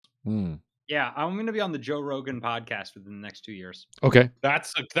Hmm. Yeah, I'm going to be on the Joe Rogan podcast within the next 2 years. Okay,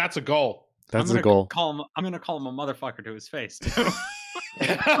 That's a goal. that's I'm the goal. I'm going to call him a motherfucker to his face too.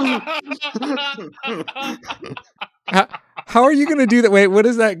 How are you going to do that? Wait, what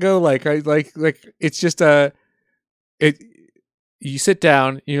does that go like? Like it's just it. You sit down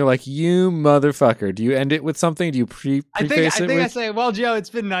and you're like, you motherfucker. Do you end it with something? Do you preface I it think with? I say, well, Joe, it's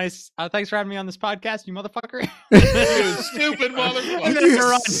been nice. Thanks for having me on this podcast, you motherfucker. You stupid motherfucker. And then You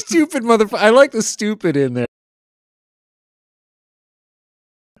you're on. stupid motherfucker. I like the stupid in there.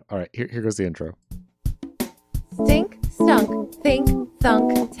 All right, here goes the intro. Stink, stunk, think,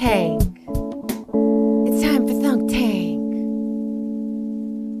 thunk, tank. It's time for Thunk Tank.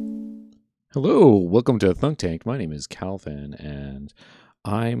 Hello, welcome to Thunk Tank. My name is Calvin, and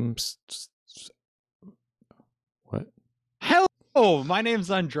I'm what? Hello, my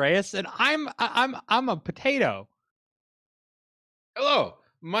name's Andreas, and I'm a potato. Hello,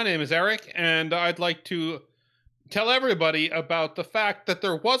 my name is Eric, and I'd like to tell everybody about the fact that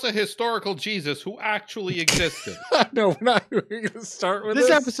there was a historical Jesus who actually existed. No, we're not going to start with This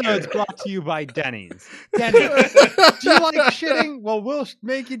this. episode is brought to you by Denny's. Denny's, do you like shitting? Well, we'll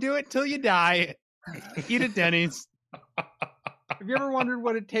make you do it till you die. Eat at Denny's. Have you ever wondered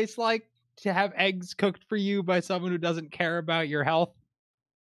what it tastes like to have eggs cooked for you by someone who doesn't care about your health?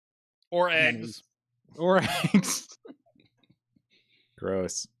 Or eggs. Or eggs.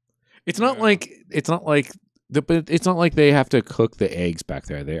 Gross. It's not Yeah. like but it's not like they have to cook the eggs back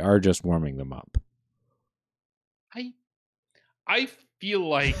there. They are just warming them up. I feel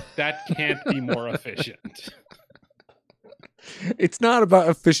like that can't be more efficient. It's not about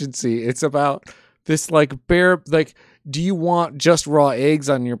efficiency. It's about this do you want just raw eggs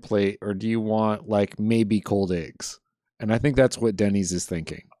on your plate or do you want like maybe cold eggs? And I think that's what Denny's is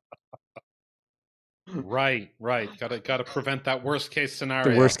thinking. Right. Gotta prevent that worst case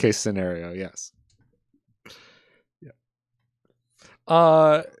scenario. The worst case scenario, yes. Yeah.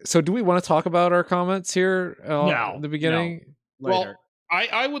 So do we want to talk about our comments here No, at the beginning? Later. Well,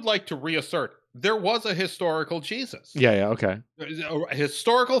 I would like to reassert there was a historical Jesus. Yeah, okay. There's a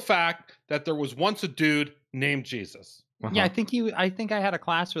historical fact that there was once a dude named Jesus. Uh-huh. Yeah, I think I had a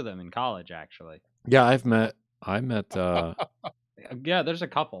class with him in college, actually. Yeah, I met Yeah, there's a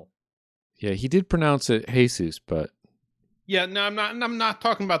couple. yeah, he did pronounce it Jesus, but Yeah, no, I'm not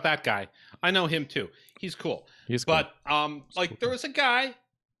talking about that guy. I know him too. He's cool. he's cool. But there was a guy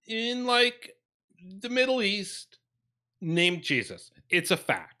in like the Middle East named Jesus. It's a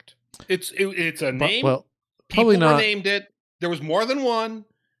fact. It's a name. Well, probably People not named it. There was more than one.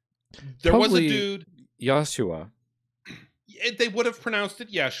 There was a Probably- dude. Joshua. They would have pronounced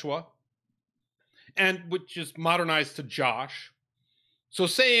it Yeshua, and which is modernized to Josh. So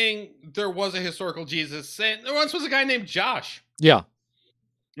saying there was a historical Jesus, saying there once was a guy named Josh. Yeah.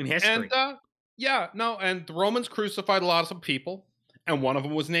 In history. And and the Romans crucified a lot of people, and one of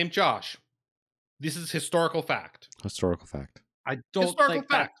them was named Josh. This is historical fact. Historical fact. I don't Historical think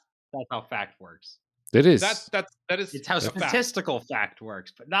fact. that's how fact works. It is. That is. It's how a fact. statistical fact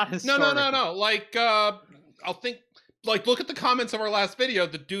works, but not No, historical. no. Like I'll think. Like look at the comments of our last video.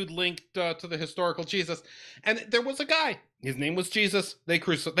 The dude linked to the historical Jesus, and there was a guy. His name was Jesus. They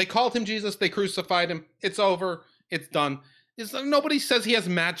called him Jesus. They crucified him. It's over. It's done. Nobody says he has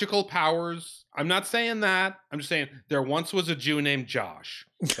magical powers. I'm not saying that. I'm just saying there once was a Jew named Josh.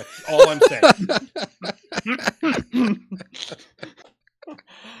 That's all I'm saying.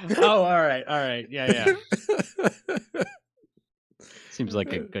 Oh, all right. Yeah. Seems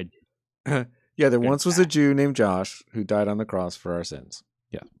like a good. Yeah, there Good once was a Jew named Josh who died on the cross for our sins.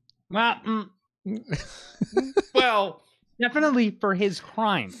 Well, Well, definitely for his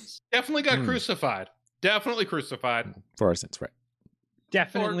crimes. definitely got Hmm. crucified. Definitely crucified. For our sins, right.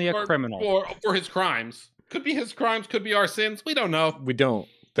 Definitely a criminal. For his crimes. Could be his crimes. Could be our sins. We don't know. We don't.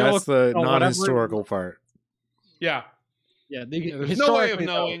 That's the whatever- non-historical part. Yeah. Yeah, There's no way of historically,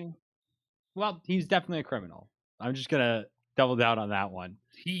 though, knowing. well, he's definitely a criminal. I'm just gonna double down on that one.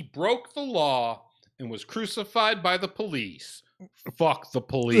 He broke the law and was crucified by the police. Fuck the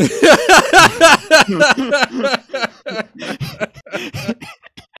police.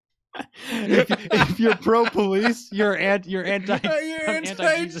 if you're pro police, you're anti. You're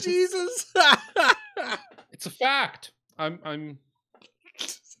anti-Jesus. Jesus. It's a fact. I'm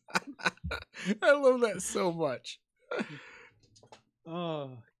I love that so much.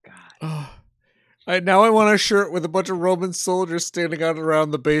 Oh God. Oh. Now I want a shirt with a bunch of Roman soldiers standing out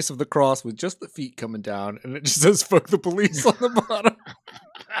around the base of the cross with just the feet coming down, and it just says "fuck the police" on the bottom.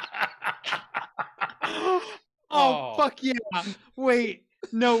 Oh, fuck yeah! Wait,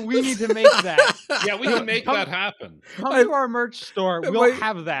 No, we need to make that. Yeah, we can make Come- that happen. Come I- to our merch store. It We'll might-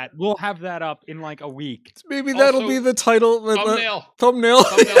 have that. We'll have that up in like a week. Maybe that'll Also, be the title. Thumbnail. Thumbnail.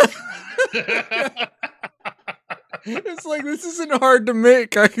 Thumbnail. It's like, this isn't hard to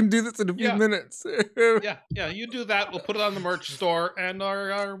make. I can do this in a few Yeah. minutes. Yeah, you do that. We'll put it on the merch store, and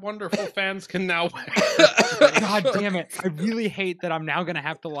our wonderful fans can now wear God damn it! I really hate that I'm now gonna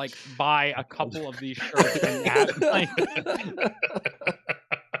have to like buy a couple of these shirts. And like,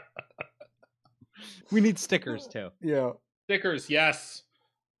 we need stickers too. Yeah. stickers. Yes.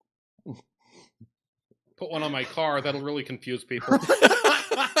 Put one on my car. That'll really confuse people.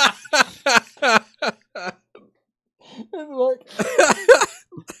 And like,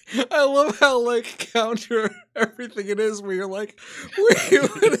 I love how like counter everything it is. Where you're like, wait,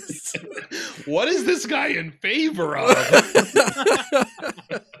 What is this guy in favor of?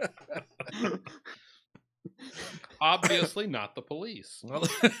 Obviously not the police.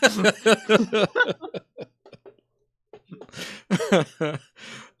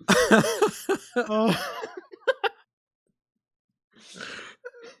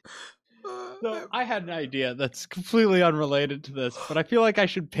 So I had an idea that's completely unrelated to this, but I feel like I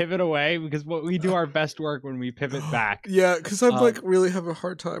should pivot away because what we do our best work when we pivot back. Yeah, because I'm like really having a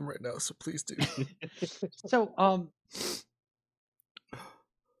hard time right now. So please do. So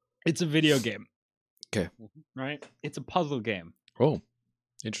it's a video game. Okay. Right? It's a puzzle game. Oh,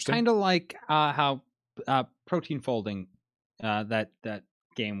 interesting. Kind of like how protein folding that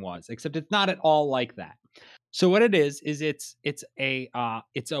game was, except it's not at all like that. So what it is it's a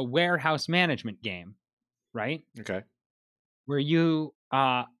warehouse management game, right? Okay. Where you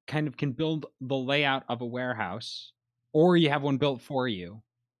kind of can build the layout of a warehouse, or you have one built for you,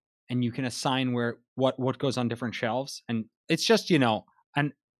 and you can assign what goes on different shelves, and it's just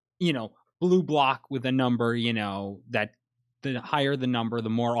blue block with a number, that the higher the number, the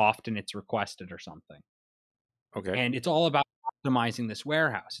more often it's requested or something. Okay. And it's all about optimizing this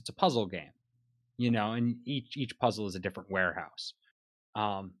warehouse. It's a puzzle game, and each puzzle is a different warehouse.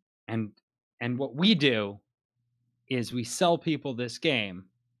 And what we do is we sell people this game,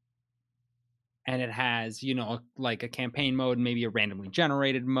 and it has, like a campaign mode, maybe a randomly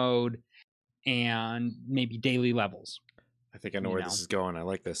generated mode, and maybe daily levels. I think I know where this is going. I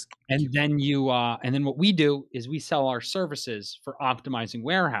like this. And then and then what we do is we sell our services for optimizing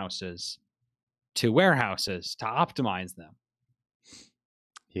warehouses to optimize them.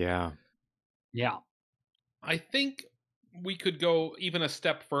 Yeah. Yeah. I think we could go even a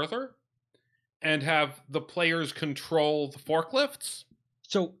step further and have the players control the forklifts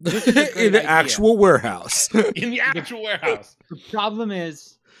So this is a great In the idea. actual warehouse. in the actual warehouse. The problem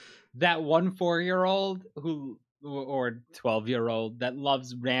is that one 4-year-old or 12-year-old that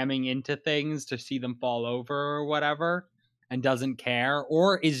loves ramming into things to see them fall over or whatever and doesn't care,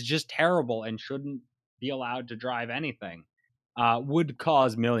 or is just terrible and shouldn't be allowed to drive anything, would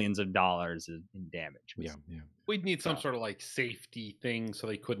cause millions of dollars in damage. Yeah. We'd need some sort of like safety thing so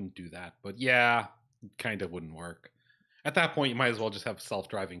they couldn't do that. But yeah, it kind of wouldn't work. At that point, you might as well just have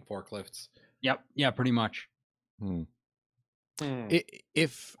self-driving forklifts. Yep. Yeah, pretty much. Yeah,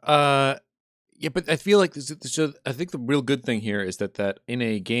 but I feel like so I think the real good thing here is that in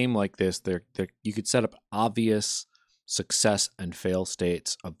a game like this, there you could set up obvious success and fail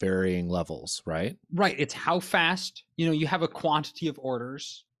states of varying levels, right? Right. It's how fast, you have a quantity of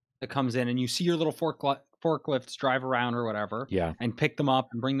orders that comes in, and you see your little forklifts drive around or whatever, Yeah. and pick them up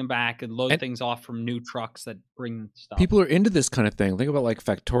and bring them back and load And- things off from new trucks that bring stuff. People are into this kind of thing. Think about like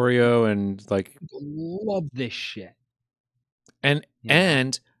Factorio and like love this shit. and Yeah.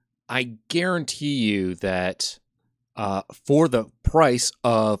 and I guarantee you that for the price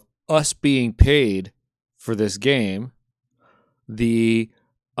of us being paid for this game, the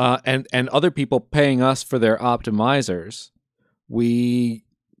and other people paying us for their optimizers, we're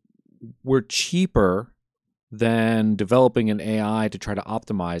cheaper than developing an AI to try to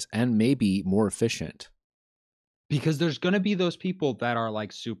optimize and maybe more efficient. Because there's going to be those people that are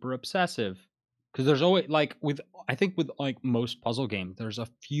like super obsessive. Because there's always like I think with like most puzzle games, there's a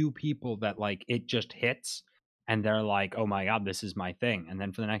few people that like it just hits and they're like, oh my God, this is my thing. And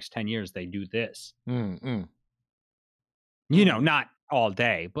then for the next 10 years, they do this. Not all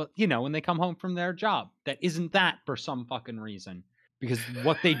day, but when they come home from their job, that isn't that for some fucking reason. Because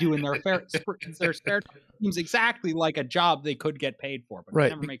what they do in their spare time seems exactly like a job they could get paid for, but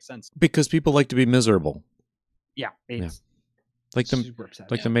Right. it never makes sense. Because people like to be miserable, Yeah, it's like the super upsetting.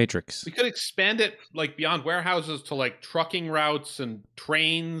 like the Matrix. We could expand it like beyond warehouses to like trucking routes and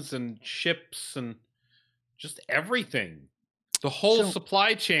trains and ships and just everything. The whole So-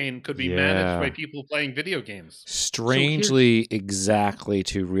 supply chain could be managed by Yeah. people playing video games. Strangely exactly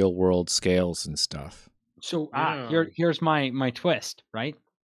to real world scales and stuff. So Yeah. here's my twist, right?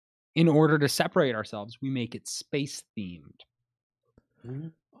 In order to separate ourselves, we make it space themed.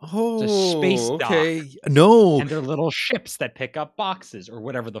 Oh, space dock. okay. No, And they're little ships that pick up boxes or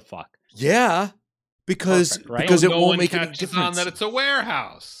whatever the fuck. yeah, because Perfect, right? because So it no won't one make any catches on difference. that it's a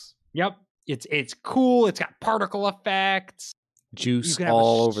warehouse. Yep. It's cool. It's got particle effects. You Juice can have a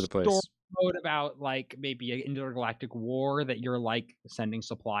all over the story place. mode about like maybe an intergalactic war that you're like sending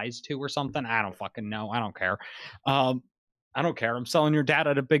supplies to or something. I don't fucking know. I don't care. I don't care. I'm selling your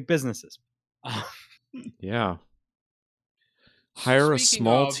data to big businesses. Yeah. Hire a Speaking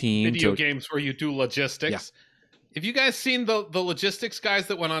small of team video to games where you do logistics. Have you guys seen the logistics guys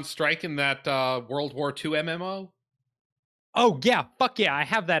that went on strike in that World War II MMO? Oh yeah, fuck yeah! I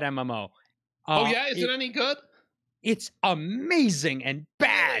have that MMO. Oh yeah, is it any good? It's amazing and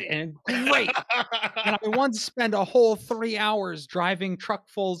bad and great. And I once spent a whole 3 hours driving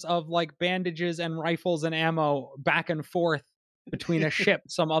truckfuls of like bandages and rifles and ammo back and forth between a ship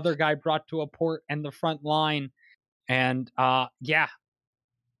some other guy brought to a port and the front line. And yeah,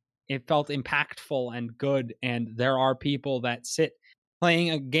 it felt impactful and good. And there are people that sit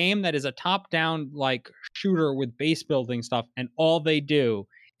playing a game that is a top-down like shooter with base building stuff, and all they do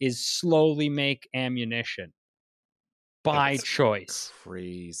is slowly make ammunition by That's choice.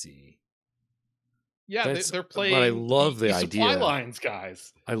 crazy. Yeah, That's- they're but playing. I love the supply idea. lines,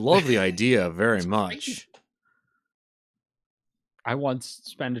 guys. I love the idea very It's much. crazy. I once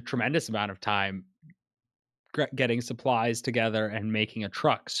spent a tremendous amount of time getting supplies together and making a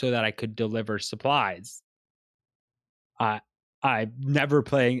truck so that I could deliver supplies. I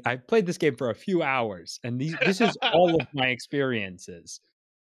played this game for a few hours, and this is all of my experiences.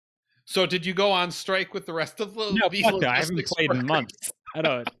 So, did you go on strike with the rest of the? No, these fuck no, I haven't logistics played in workers? months. I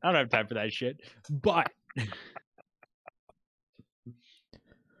don't have time for that shit. But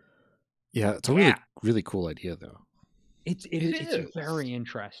Yeah, it's a really Yeah. really cool idea though. it's is. very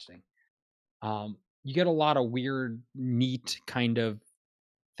interesting. You get a lot of weird, neat kind of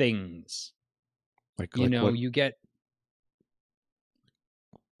things. Like, You like know, what you get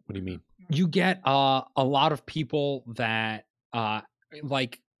do you mean? a lot of people that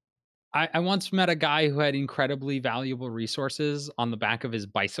like I once met a guy who had incredibly valuable resources on the back of his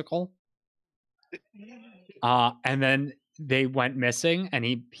bicycle. And then they went missing and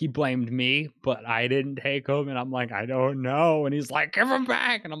he blamed me, but I didn't take them, and I'm like, I don't know. And he's like, give them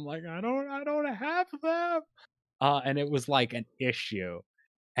back. And I'm like, I don't have them. And it was like an issue.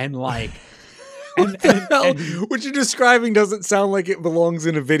 And like What the hell? and- What you're describing doesn't sound like it belongs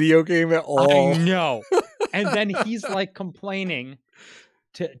in a video game at all. I know. And then he's like complaining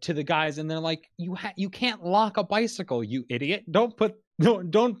to the guys, and they're like, you can't lock a bicycle, you idiot. Don't put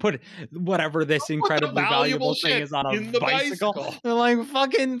whatever this the incredibly valuable valuable thing shit is on a in the bicycle. bicycle. They're like,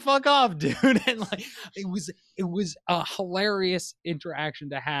 fuck off, dude. And like it was a hilarious interaction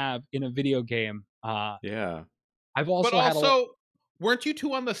to have in a video game. Yeah. I've also But had also, weren't you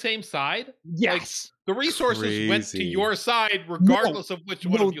two on the same side? yes. The resources went to Crazy. your side, regardless of which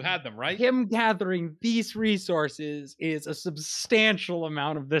one no, of you had them, right? Him gathering these resources is a substantial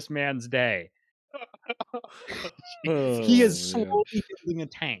amount of this man's day. He is Oh, man. slowly building a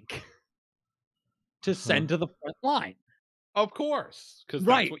tank to send to the front line. Of course, because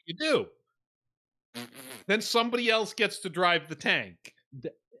Right. that's what you do. Then somebody else gets to drive the tank.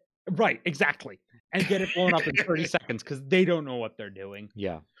 Right, exactly. And get it blown up in 30 seconds because they don't know what they're doing.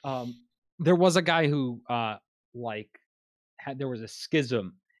 Yeah. There was a guy who there was a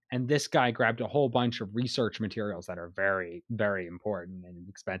schism, and this guy grabbed a whole bunch of research materials that are very, very important and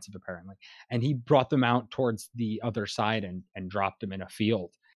expensive, apparently. And he brought them out towards the other side and dropped them in a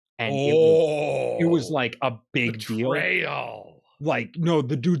field. And it was like a big deal. Betrayal. Like, no,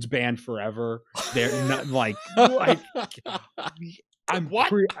 the dude's banned forever. They're not like I'm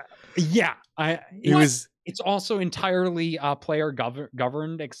What? yeah. It was It's also entirely player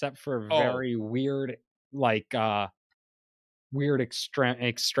governed, except for Oh. very weird, like weird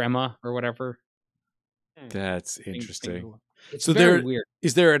extrema or whatever. that's thing- interesting. It's So very there- weird.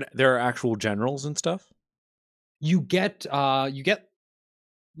 Is there are actual generals and stuff? You get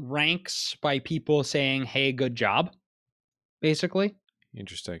ranks by people saying, "Hey, good job," basically.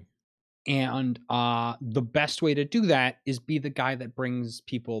 Interesting. And the best way to do that is be the guy that brings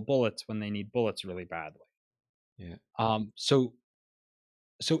people bullets when they need bullets really badly. Yeah. So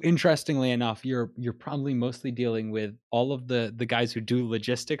interestingly enough, you're probably mostly dealing with all of the guys who do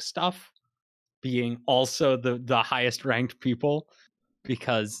logistics stuff being also the highest ranked people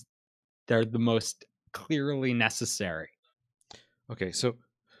because they're the most clearly necessary. Okay, so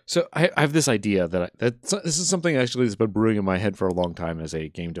I have this idea this is something actually that's been brewing in my head for a long time as a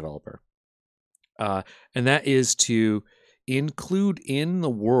game developer, and that is to include in the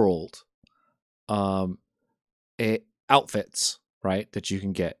world, outfits, right, that you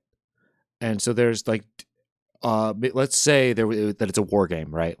can get, and so there's like, let's say that it's a war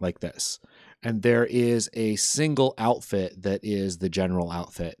game, right, like this, and there is a single outfit that is the general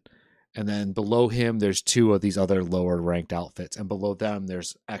outfit. And then below him, there's 2 of these other lower ranked outfits, and below them,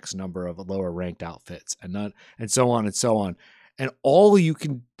 there's X number of lower ranked outfits, and so on and so on. And all you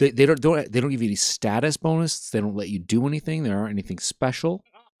can they don't give you any status bonus. They don't let you do anything. There aren't anything special.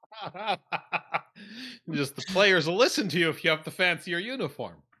 Just the players will listen to you if you have the fancier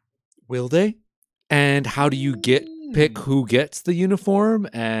uniform. Will they? And how do you pick who gets the uniform,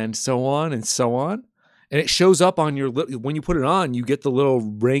 and so on and so on? And it shows up on your when you put it on, you get the little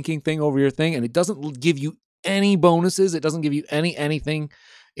ranking thing over your thing, and it doesn't give you any bonuses. It doesn't give you anything.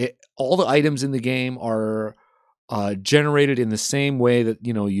 All the items in the game are generated in the same way that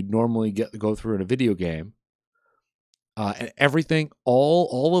you'd normally go through in a video game. And everything,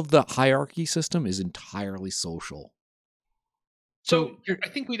 all of the hierarchy system is entirely social. So I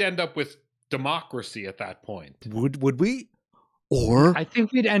think we'd end up with democracy at that point. Would we? Or I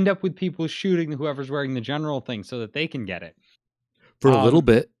think we'd end up with people shooting whoever's wearing the general thing so that they can get it. For a little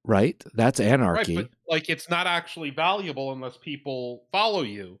bit, right? That's anarchy. Right, but it's not actually valuable unless people follow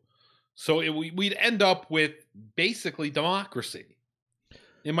you. So we'd end up with basically democracy.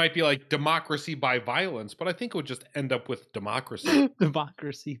 It might be like democracy by violence, but I think it would just end up with democracy.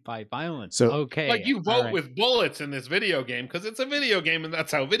 Democracy by violence. So, okay. Like you vote with bullets in this video game because it's a video game and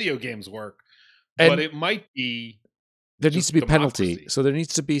that's how video games work. And but it might be... There needs to be democracy. penalty. So there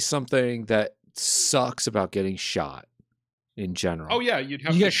needs to be something that sucks about getting shot in general. Oh, yeah. You'd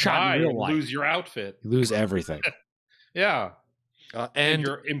have You to get shot in die real and life. lose your outfit. You lose everything. Yeah. And And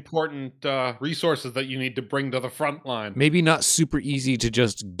your important resources that you need to bring to the front line. maybe not super easy to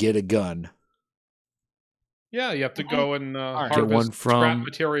just get a gun. Yeah, you have to go and right. Get one harvest scrap from-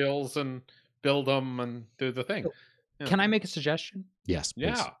 materials and build them and do the thing. Yeah. Can I make a suggestion? Yes, please.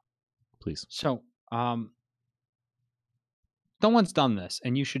 Yeah. Please. So, no one's done this,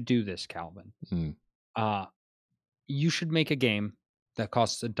 and you should do this, Calvin. Hmm. You should make a game that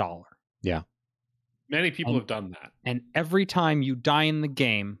costs $1. Many people And- have done that. And every time you die in the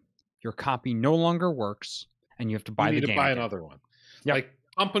game, your copy no longer works, and you have to buy You the need to game. buy again. another one. Yep. Like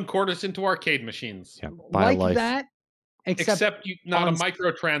pumping quarters into arcade machines. Yeah. Buy Like a life. that, Except not a on-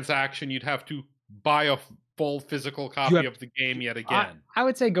 microtransaction. You'd have to buy a full physical copy have- of the game yet again. I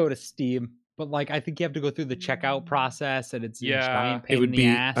would say go to Steam, but I think you have to go through the checkout process, and it's a Yeah. giant pain It would in the be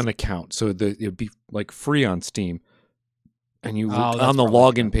ass. an account. So it would be like free on Steam. And you Oh, that's on the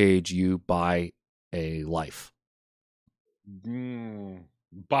probably login page, you buy a life.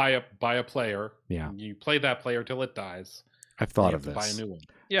 Buy a player. Yeah. You play that player till it dies. I've You thought have of to buy a this. new one.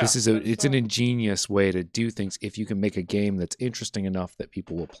 Yeah, It's an ingenious way to do things if you can make a game that's interesting enough that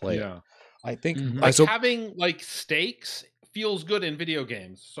people will play it. yeah. I think Mhm. Like so having stakes feels good in video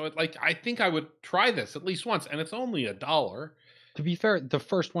games. So I think I would try this at least once, and it's only $1. To be fair, the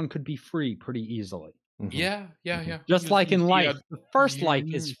first one could be free pretty easily. Mhm. Yeah. Mhm. Just You- like you in see life, a- the first like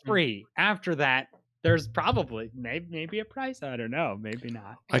is Mhm. free. After that, there's probably maybe a price. I don't know. Maybe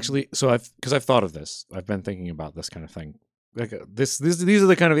not. Actually, so I've thought of this. I've been thinking about this kind of thing. Like these are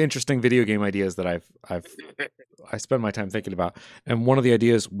the kind of interesting video game ideas that I spend my time thinking about. And one of the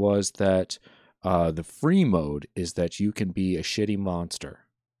ideas was that the free mode is that you can be a shitty monster.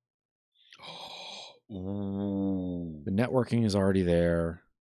 Ooh. The networking is already there.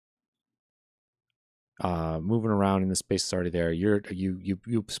 Moving around in the space is already there. You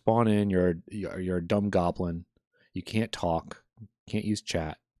spawn in. You're a dumb goblin. You can't talk. Can't use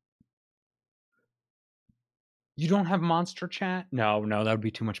chat. You don't have monster chat? No, that would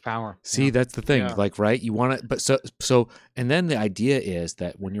be too much power. See, Yeah. that's the thing. Yeah. Like, right? You want to, but so, and then the idea is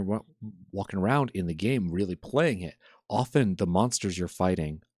that when you're walking around in the game, really playing it, often the monsters you're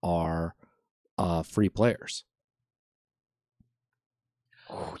fighting are free players.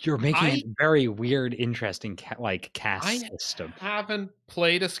 You're making I- a very weird, interesting cast I system. haven't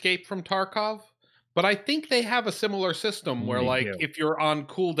played Escape from Tarkov, but I think they have a similar system where They do. if you're on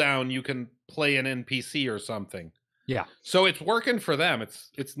cooldown, you can play an NPC or something. Yeah. So it's working for them.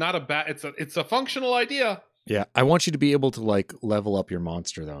 It's not a bad it's a functional idea. Yeah, I want you to be able to like level up your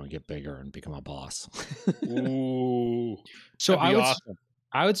monster though and get bigger and become a boss. Ooh. So That'd be awesome.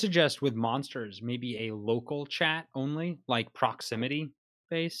 I would suggest with monsters maybe a local chat only, like proximity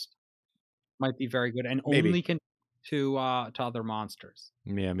based, might be very good, and Maybe. only can to other monsters.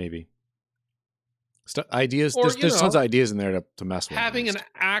 Yeah, maybe. Ideas. Or, There's tons of ideas in there to mess with. Having at an least.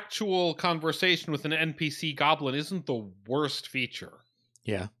 actual conversation with an NPC goblin isn't the worst feature.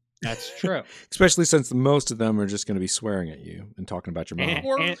 Yeah. That's true. Especially since most of them are just going to be swearing at you and talking about your mom, And-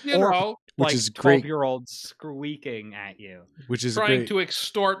 Or, you or- know, which like is great. 12-year-olds squeaking at you. Which is trying great. to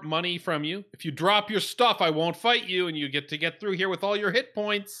extort money from you. If you drop your stuff, I won't fight you, and you get to get through here with all your hit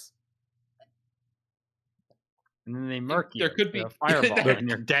points. And then they murk you. There could with be- a fireball, and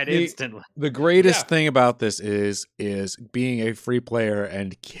you're dead the- instantly. The greatest Yeah. thing about this is being a free player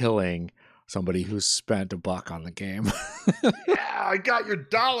and killing somebody who's spent $1 on the game. Yeah, I got your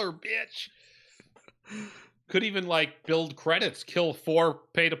dollar, bitch. Could even like build credits, kill 4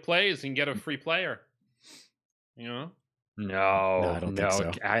 pay to plays, and get a free player. You know? No, I don't think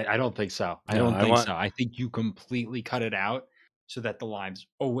so. I don't think so. I No, don't I think want- so. I think you completely cut it out so that the lives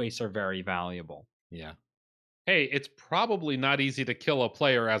always are very valuable. Yeah. Hey, it's probably not easy to kill a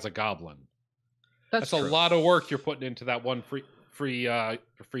player as a goblin. That's a true. lot of work you're putting into that one free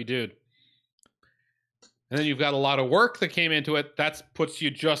dude. And then you've got a lot of work that came into it. That puts you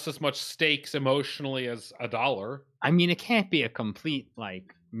just as much stakes emotionally as $1. I mean, it can't be a complete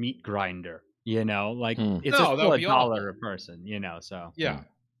like meat grinder, you know? Like Hmm. it's No, just that would a be dollar awful. a person, you know. So Yeah.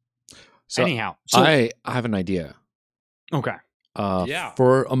 So anyhow, I have an idea. okay. Yeah.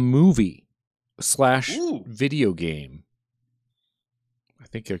 For a movie / Ooh. video game. I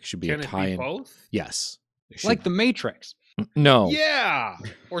think there should be Can a it be tie-in. both? Yes. It Like should- the Matrix. no. Yeah.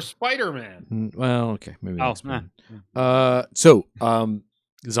 Or Spider-Man. Well, okay, maybe Oh, that's fine. So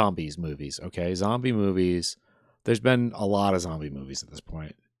zombies movies, okay? Zombie movies. There's been a lot of zombie movies at this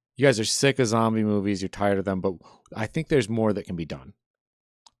point. You guys are sick of zombie movies, you're tired of them, but I think there's more that can be done.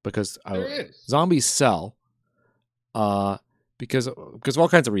 Because There is. zombies sell because of all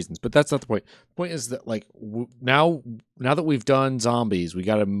kinds of reasons, but that's not the point. The point is that like now that we've done zombies, we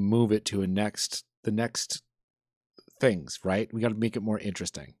got to move it to the next things, right? We got to make it more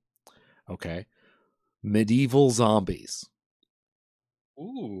interesting. Okay. Medieval zombies.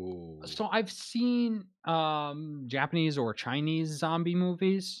 Ooh. So I've seen Japanese or Chinese zombie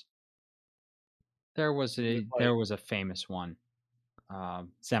movies. There was a famous one,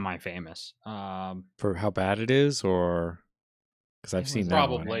 semi-famous. For how bad it is, or because I've It seen was that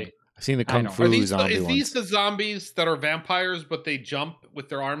one. Probably. I've seen the I Kung don't- Fu Are these zombie is ones. these the zombies that are vampires but they jump with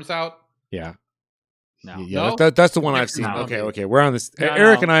their arms out? Yeah. No, Yeah, No? that's the one I've seen. Different Okay, zombie. okay. We're on this. No,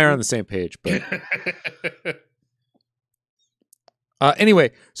 Eric no. and I are on the same page, but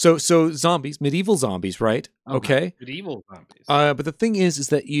anyway, so zombies, medieval zombies, right? Okay. Medieval zombies. But the thing is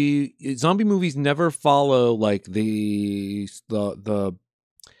that zombie movies never follow like the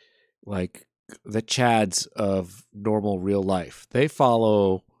like the chads of normal real life. They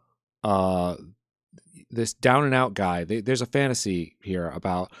follow this down and out guy. There's a fantasy here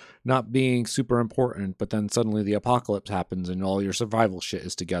about not being super important, but then suddenly the apocalypse happens and all your survival shit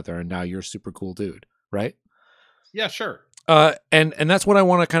is together, and now you're a super cool dude, right? Yeah, sure. And that's what I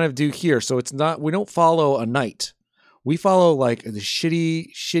want to kind of do here. So it's not, we don't follow a knight. We follow like the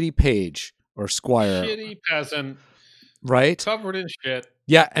shitty page or squire, Shitty peasant right? covered in shit.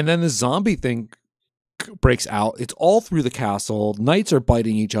 Yeah, and then the zombie thing breaks out. It's all through the castle. Knights are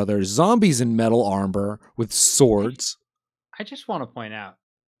biting each other. Zombies in metal armor with swords. I just want to point out,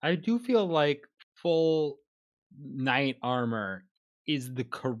 I do feel like full knight armor is the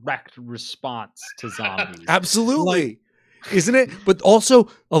correct response to zombies. Absolutely. Isn't it? But also,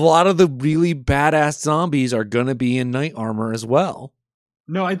 a lot of the really badass zombies are going to be in knight armor as well.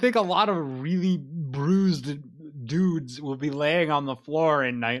 No, I think a lot of really bruised dudes will be laying on the floor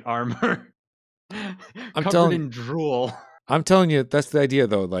in knight armor, covered telling- in drool. I'm telling you, that's the idea,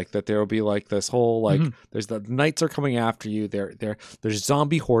 though. Like that, there will be like this whole like. Mhm. There's the knights are coming after you. There's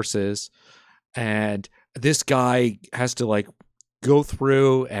zombie horses, and this guy has to like go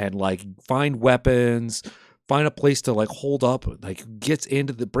through and like find weapons, find a place to like hold up, like breaks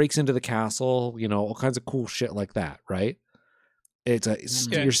into the castle. You know, all kinds of cool shit like that, right? It's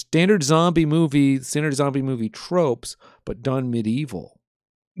Okay. your standard zombie movie tropes, but done medieval.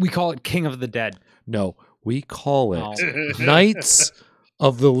 We call it King of the Dead. No, we call it Oh. Knights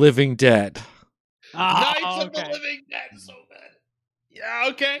of the Living Dead. Knights of the Living Dead. So bad. Yeah,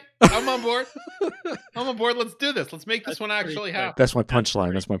 okay. I'm on board. I'm on board. Let's do this. Let's make this That's one pretty actually quick. happen. That's my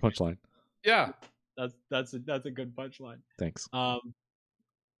punchline. That's my punchline. Yeah. That's a good punchline. Thanks.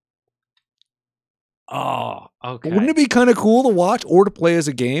 Oh, okay. But wouldn't it be kind of cool to watch or to play as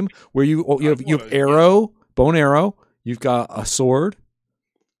a game where you have would, arrow, bone arrow, you've got a sword,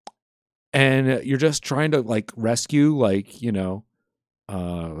 and you're just trying to like rescue like, you know, I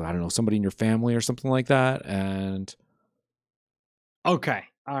don't know, somebody in your family or something like that, and Okay.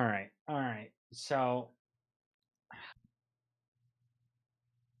 All right. So,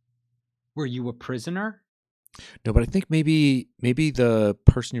 were you a prisoner? No, but I think maybe the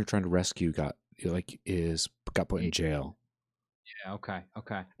person you're trying to rescue got put in jail, Yeah. Okay.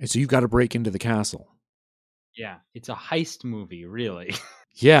 Okay. and so you've got to break into the castle. Yeah, it's a heist movie, really.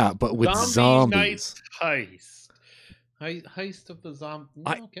 Yeah, but with Zombie zombies. Night Heist. Heist of the zombie.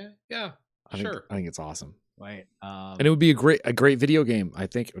 Okay, yeah, I sure. think it's awesome. Wait. And it would be a great video game. I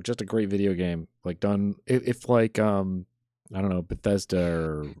think just a great video game, like done if like I don't know, Bethesda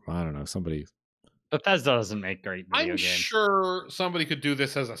or I don't know, somebody. Bethesda doesn't make great video I'm games. sure somebody could do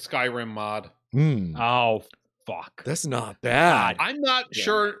this as a Skyrim mod. Oh, fuck. That's not bad. I'm not Yeah.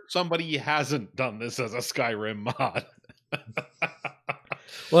 sure somebody hasn't done this as a Skyrim mod.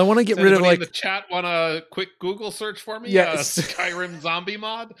 Well, I want to get Does rid of anybody in like. the chat want a quick Google search for me? Yes. Skyrim zombie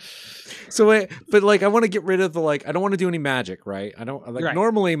mod. So wait, but like I want to get rid of the like. I don't want to do any magic, right? I don't like Right.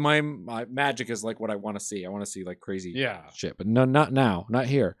 normally my magic is like what I want to see. I want to see like crazy Yeah, shit, but no, not now, not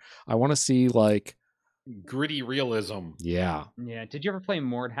here. I want to see like gritty realism. yeah. Yeah. Did you ever play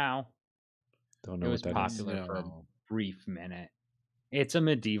Mordhau? Don't know It was what that is. popular for a No. brief minute. It's a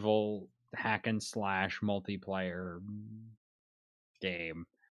medieval hack and slash multiplayer game,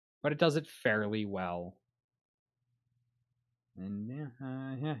 but it does it fairly well. And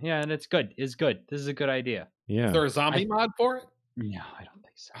yeah, and it's good. It's good. This is a good idea. Yeah. Is there a zombie mod for it? No, I don't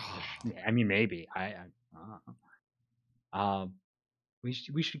think so. Oh. Yeah, I mean, maybe. We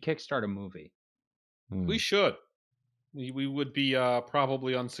should kickstart a movie. We should. We would be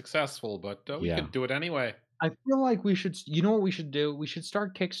probably unsuccessful, but we Yeah. could do it anyway. I feel like we should. You know what we should do? We should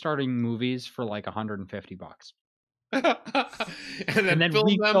start kickstarting movies for like $150, and then film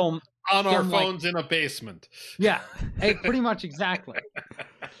we them film. on our film, like- phones in a basement. Yeah, pretty much exactly.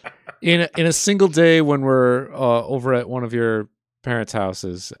 In a single day when we're over at one of your parents'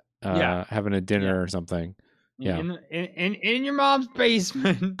 houses, Yeah. having a dinner or something, Yeah. In your mom's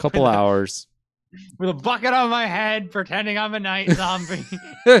basement. couple hours. with a bucket on my head, pretending I'm a night zombie.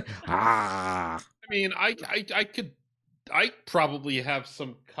 Ah. I mean, I probably have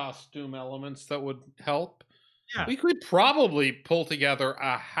some costume elements that would help. Yeah. We could probably pull together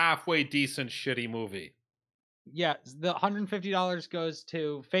a halfway decent shitty movie. Yeah, the $150 goes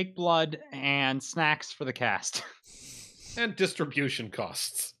to fake blood and snacks for the cast. And distribution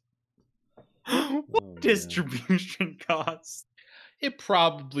costs. What distribution costs? It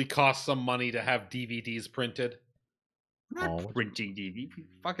probably costs some money to have DVDs printed. We're not Oh. printing DVD. We're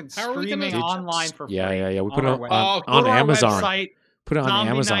fucking How are we gonna- streaming online for free. Yeah. We put it our on, web- Oh, Go to our Amazon. website, Put it on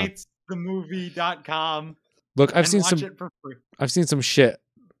Amazon. ZombieNightsTheMovie.com. Look, I've and seen watch some. it for free. I've seen some shit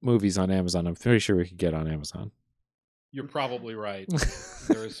movies on Amazon. I'm pretty sure we could get on Amazon. You're probably right.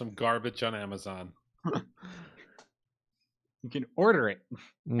 There is some garbage on Amazon. You can order it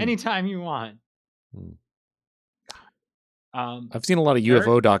Mm. anytime you want. Mm. Um, I've seen a lot of Eric?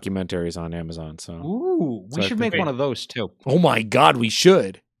 UFO documentaries on Amazon. So, ooh, So we I should think- make one of those too. oh my god, we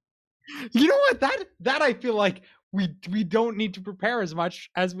should. You know what? That I feel like we don't need to prepare as much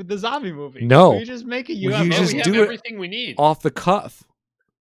as with the zombie movie. No. We just make a You UFO. just we have do it everything we need. Off the cuff.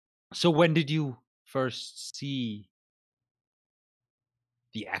 So when did you first see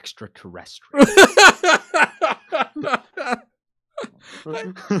the extraterrestrial?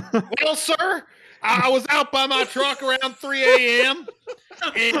 Well, sir, I was out by my truck around 3 a.m.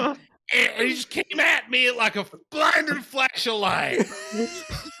 and he just came at me like a blinding flash of light.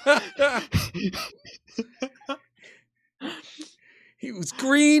 He was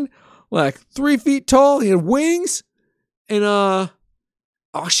green, like 3 feet tall. He had wings, and I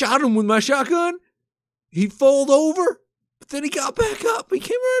shot him with my shotgun. He'd fold over, but then he got back up. He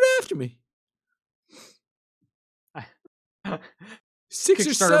came right after me. 6 or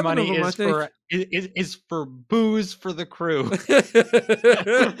Kickstarter 7 money of them, I is think. for is for booze for the crew.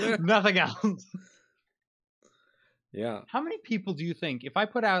 Nothing else. Yeah. How many people do you think if I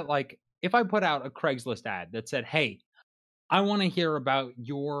put out a Craigslist ad that said, "Hey, I want to hear about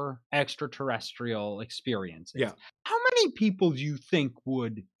your extraterrestrial experiences." Yeah. How many people do you think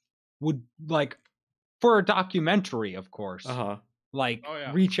would like for a documentary, of course, Uh-huh. like Oh,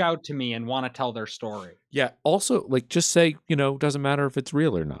 yeah. reach out to me and want to tell their story? Yeah. Also, like, just say, doesn't matter if it's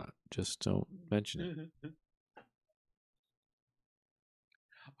real or not. Just don't mention it.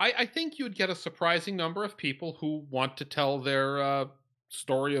 I think you'd get a surprising number of people who want to tell their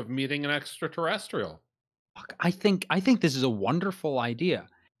story of meeting an extraterrestrial. Fuck, I think this is a wonderful idea.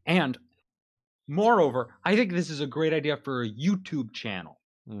 And moreover, I think this is a great idea for a YouTube channel.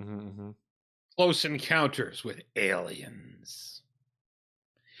 Close encounters with aliens.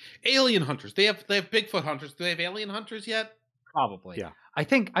 Alien hunters. They have Bigfoot hunters. Do they have alien hunters yet? Probably. Yeah. I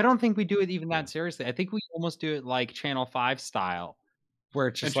don't think we do it even that seriously. I think we almost do it like Channel 5 style, where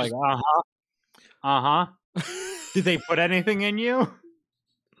it's just like, Did they put anything in you?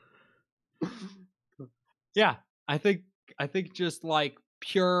 Yeah, I think just like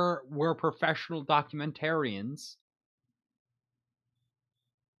pure, we're professional documentarians.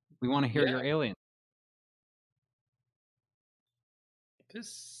 We want to hear your alien.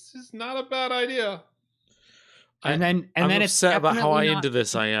 This is not a bad idea. And then I'm it's upset about how definitely into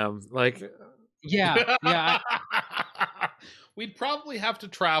this I am. Like, yeah. We'd probably have to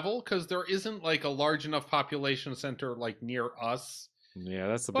travel because there isn't like a large enough population center like near us. yeah,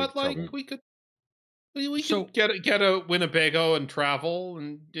 that's the But big like trouble. we So- could get a Winnebago and travel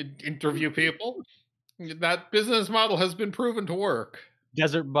and interview people. That business model has been proven to work.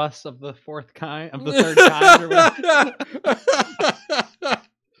 Desert bus of the third kind, or whatever.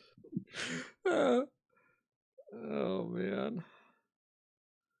 Oh man.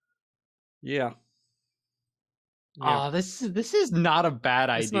 Yeah. Oh, this is not a bad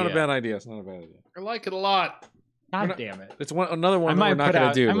idea. It's not a bad idea. It's not a bad idea. I like it a lot. God damn it! It's another one that we're not going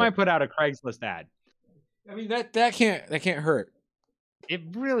to do. I might put out a Craigslist ad. I mean that can't hurt. It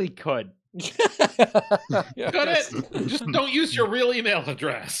really could. Yeah. Got it. Just don't use your real email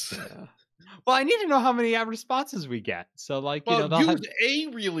address. Well, I need to know how many responses we get. So, like, Well, they'll use have... a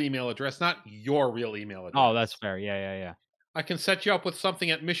real email address, not your real email address. Oh, that's fair. Yeah. I can set you up with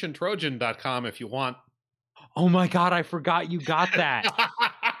something at missiontrojan.com if you want. Oh my God, I forgot you got that.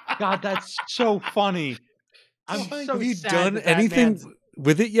 God, that's so funny. I'm so Have you sad done that anything man's-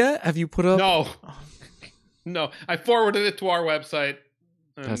 with it yet? Have you put up? No. No. I forwarded it to our website.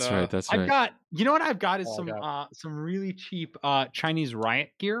 And, That's right. That's I've right. got, you know what I've got is Oh, some really cheap Chinese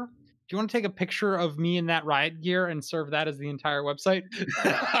riot gear. Do you want to take a picture of me in that riot gear and serve that as the entire website?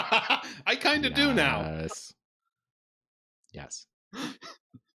 I kind of do now. Yes. Yes.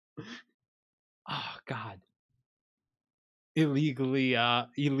 Oh God.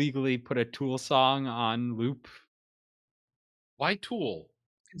 Illegally put a Tool song on loop. Why Tool?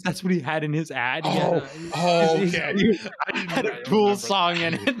 That's what he had in his ad. He Oh, had he had a Tool song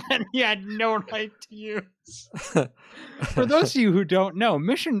in it that he had no right to use. For those of you who don't know,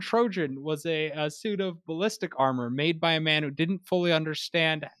 Mission Trojan was a suit of ballistic armor made by a man who didn't fully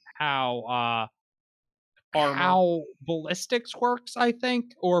understand how ballistics works, I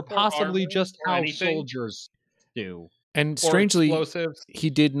think, or possibly armor, just or how anything. soldiers do. And Or strangely, explosives. he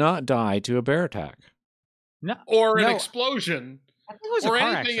did not die to a bear attack. No, Or an no, explosion. I think it was Or a car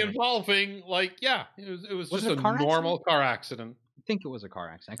anything accident. involving, like, it was Was just it a a car normal car accident. I think it was a car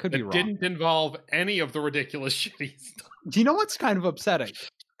accident. I could be That wrong. didn't involve any of the ridiculous shitty stuff. Do you know what's kind of upsetting?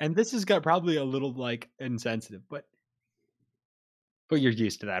 And this has got probably a little like insensitive, but you're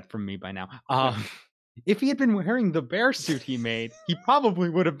used to that from me by now. If he had been wearing the bear suit he made, he probably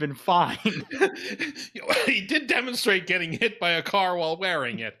would have been fine. He did demonstrate getting hit by a car while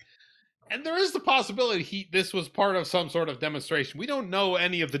wearing it. And there is the possibility this was part of some sort of demonstration. We don't know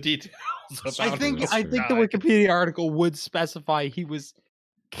any of the details about I think this the guy. Wikipedia article would specify he was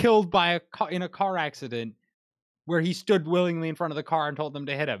killed by in a car accident where he stood willingly in front of the car and told them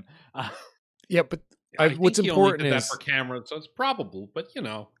to hit him. Yeah, but I what's think he only important did is that for camera, so it's probable. But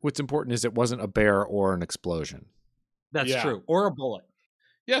what's important is it wasn't a bear or an explosion. That's Yeah. true. Or a bullet.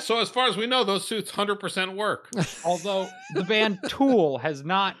 yeah. So as far as we know, those suits 100% work. Although the band Tool has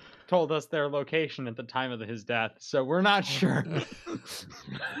not told us their location at the time of his death, so we're not sure.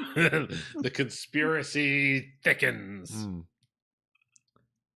 The conspiracy thickens.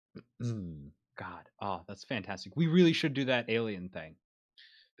 God, oh, that's fantastic. We really should do that alien thing.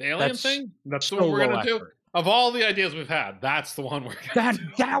 The alien That's thing? That's so the one we're low going to do? effort. Of all the ideas we've had, that's the one we're going to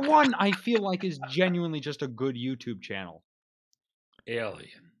That one I feel like is genuinely just a good YouTube channel. Aliens.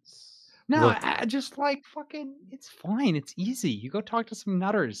 No, Look. I just like fucking. It's fine. It's easy. You go talk to some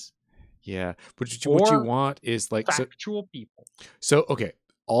nutters, Yeah, but what you Or want is like factual people. so. Okay,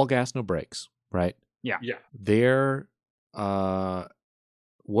 all gas, no brakes, right? Yeah. They're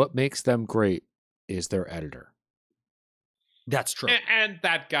what makes them great is their editor. That's true. And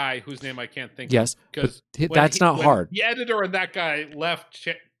that guy whose name I can't think Yes, of. but Because that's not hard. The editor and that guy left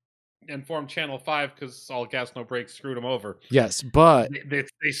and formed Channel 5 because All Gas No Brakes screwed him over. Yes, but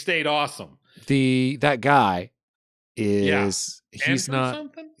They stayed awesome. that guy is he's Andrew not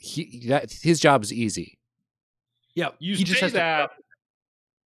something? his job is easy. Yeah, You he just say has that,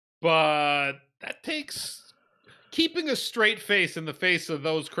 but that takes keeping a straight face in the face of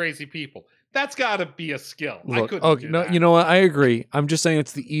those crazy people. That's got to be a skill. I Look, couldn't do no, that. you know what? I agree. I'm just saying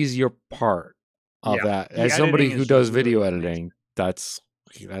it's the easier part of Yeah. that. The As somebody editing who is does really video amazing. editing, that's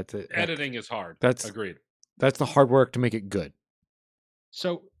it. Editing is hard. That's- agreed. That's the hard work to make it good.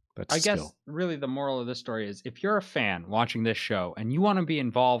 So That's I a guess skill. really the moral of this story is if you're a fan watching this show and you want to be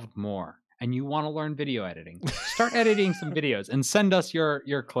involved more and you want to learn video editing, start editing some videos and send us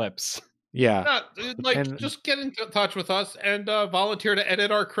your clips. Yeah. Yeah, like And- just get in touch with us and volunteer to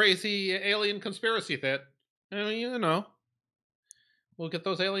edit our crazy alien conspiracy bit. And, you know, we'll get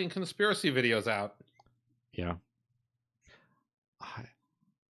those alien conspiracy videos out. Yeah.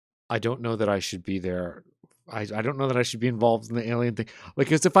 I don't know that I should be there. I don't know that I should be involved in the alien thing. Like,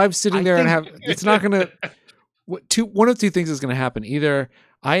 because if I'm sitting there and have, it's not gonna. One of two things is gonna happen. Either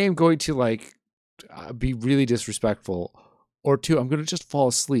I am going to like be really disrespectful, or two, I'm gonna just fall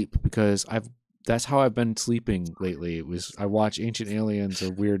asleep because that's how I've been sleeping lately. It was I watch Ancient Aliens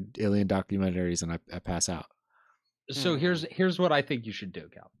or weird alien documentaries and I pass out. So here's what I think you should do,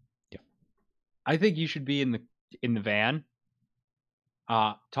 Cal. Yeah. I think you should be in the van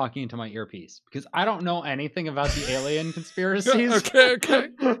talking into my earpiece because I don't know anything about the alien conspiracies. Okay.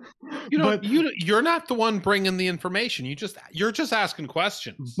 You're not the one bringing the information. You're just asking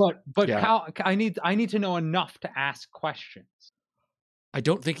questions. But Yeah. how I need to know enough to ask questions. I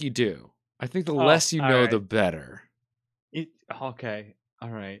don't think you do. I think the Oh, less you all know, right. the better. Okay. All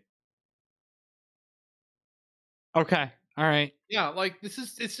right. Okay. All right. Yeah, like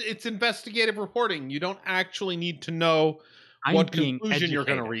it's investigative reporting. You don't actually need to know I'm what being conclusion you're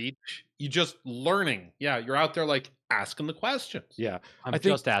going to educated. reach. You just learning. Yeah, you're out there like asking the questions. Yeah. I'm I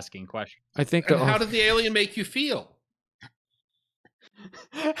think- just asking questions. I think And that how did the alien make you feel?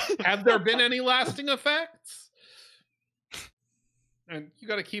 Have there been any lasting effects? And you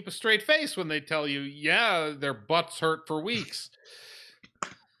got to keep a straight face when they tell you, yeah, their butts hurt for weeks.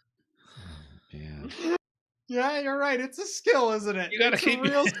 Man. Yeah, you're right. It's a skill, isn't it? You got to It's a keep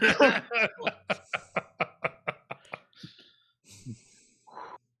real skill.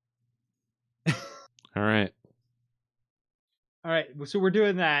 All right. All right, so we're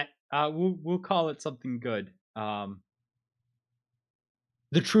doing that. We'll call it something good. The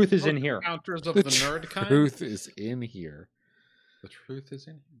truth is in here. Counters of the nerd kind. Truth is in here. The truth is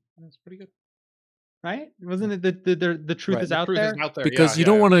in here. That's pretty good. Right? Wasn't it the truth Right, is The out truth there? is out there. Because yeah, you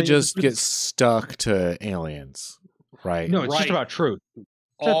don't yeah, want to yeah. just get stuck to aliens, right? No, it's just Right. about truth. It's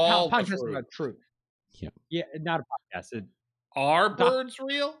All a the podcast truth. about truth. Yeah. Yeah, not a podcast. Are Doc- birds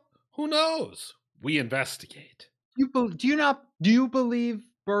real? Who knows? We investigate. Do you believe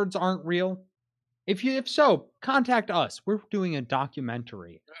birds aren't real? If so, contact us. We're doing a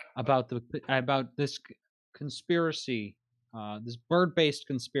documentary about this conspiracy, this bird-based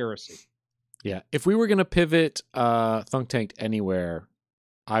conspiracy. Yeah. If we were gonna pivot Thunk Tanked anywhere,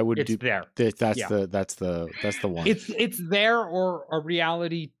 I would It's do there. that's Yeah. the one. It's there, or a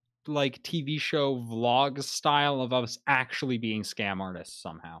reality like TV show vlog style of us actually being scam artists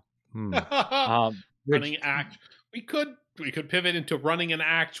somehow. Hmm. Which, We could pivot into running an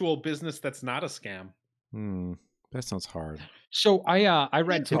actual business that's not a scam. That sounds hard. so I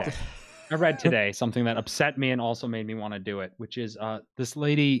read Oh. today. I read today something that upset me and also made me want to do it, which is this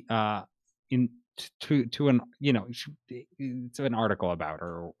lady to an to an article about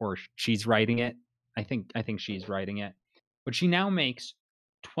her, or she's writing it. I think she's writing it, but she now makes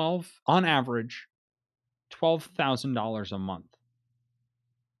on average $12,000 a month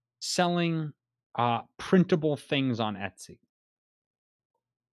selling printable things on Etsy.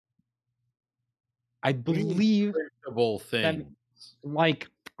 I believe Printable thing. like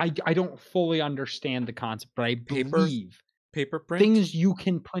I don't fully understand the concept, but I Paper? believe Paper print. things you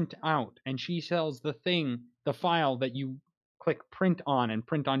can print out, and she sells the file that you click print on and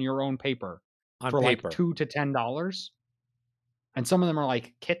print on your own paper on for paper. like $2 to $10. And some of them are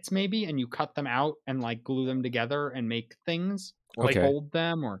like kits maybe, and you cut them out and like glue them together and make things or Okay. fold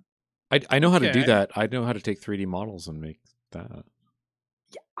them, or I know how to do Okay. that. I know how to take 3D models and make that.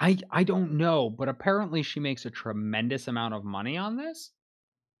 I don't know, but apparently she makes a tremendous amount of money on this,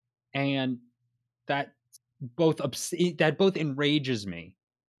 and that both enrages me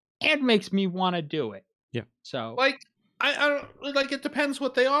and makes me want to do it. Yeah. So Like I don't like. It depends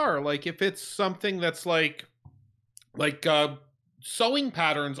what they are. Like if it's something that's like sewing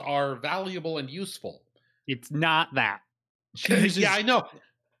patterns are valuable and useful. it's not that. She uses Yeah, I know.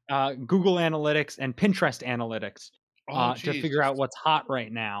 Google Analytics and Pinterest Analytics Oh, to figure out what's hot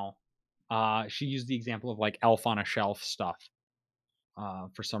right now. She used the example of like Elf on a Shelf stuff.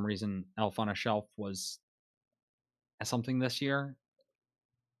 For some reason, Elf on a Shelf was something this year.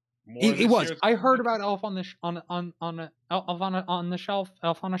 It was. I heard about Elf on the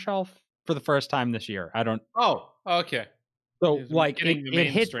Elf on a Shelf for the first time this year. I don't. Oh, okay. So It's like getting it the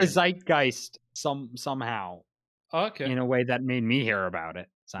hit the mainstream. zeitgeist somehow Okay. in a way that made me hear about it.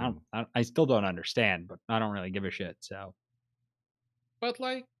 So I still don't understand, but I don't really give a shit. So But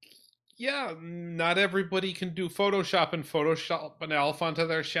like, yeah, not everybody can do Photoshop and Photoshop an elf onto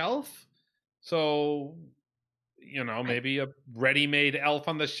their shelf. So, maybe a ready-made elf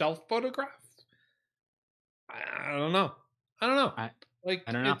on the shelf photograph. I don't know. I don't know. I Like,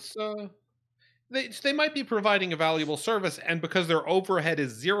 don't know. it's they might be providing a valuable service, and because their overhead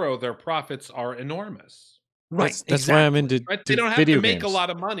is zero, their profits are enormous. That's why I'm into Right? They don't have video to make games. a lot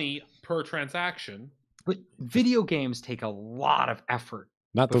of money per transaction. But video games take a lot of effort.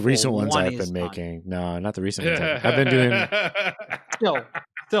 Not the before recent ones one I've is been done. making. No, not the recent ones. I've been doing.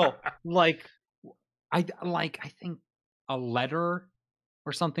 Still, like I think a letter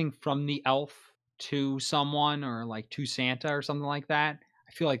or something from the elf to someone, or like to Santa or something like that.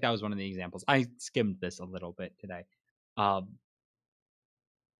 I feel like that was one of the examples. I skimmed this a little bit today. Huh.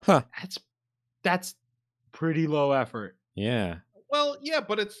 That's pretty low effort. Yeah. Well, yeah,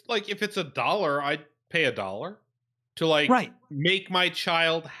 but it's like if it's $1, I'd pay $1 to like Right. make my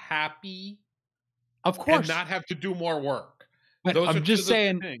child happy Of course. and not have to do more work. But Those are I'm just two of the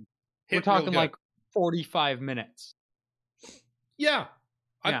saying, things. we're Hit real talking good. like 45 minutes. Yeah.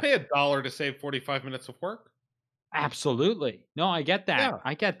 I'd Yeah. pay $1 to save 45 minutes of work. Absolutely. No, I get that. Yeah.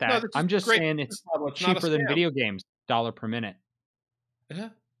 I get No, that. this is I'm just great saying business it's model. It's not a cheaper than scam. video games, $1 per minute Yeah.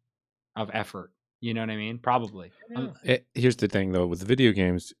 of effort. You know what I mean? Probably. Yeah. Here's the thing though with video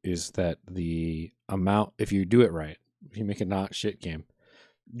games is that the amount, if you do it right, if you make a not shit game,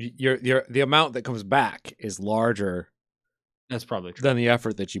 the amount that comes back is larger That's probably true. than the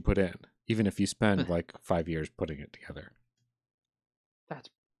effort that you put in, even if you spend like 5 years putting it together. That's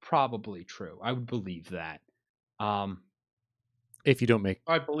probably true. I would believe that. If you don't make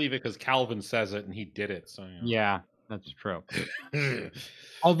I believe it because Calvin says it and he did it. So Yeah, that's true.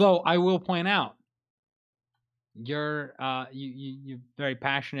 Although I will point out, you're very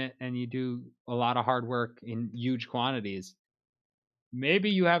passionate and you do a lot of hard work in huge quantities. Maybe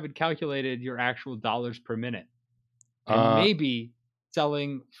you haven't calculated your actual dollars per minute, and maybe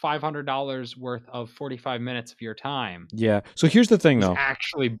selling $500 worth of 45 minutes of your time yeah. So here's the thing is though.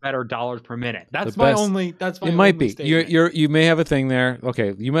 actually better dollars per minute. That's The my best- only. That's my. It might only be. statement. You may have a thing there.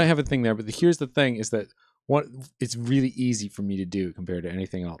 Okay, you might have a thing there, but here's the thing: is that it's really easy for me to do compared to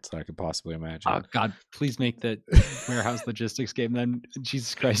anything else that I could possibly imagine. Oh God! Please make the warehouse logistics game. Then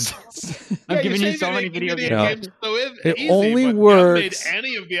Jesus Christ, I'm Yeah, giving you're you so saying many making video Yeah. games. So It easy, only but you haven't works- made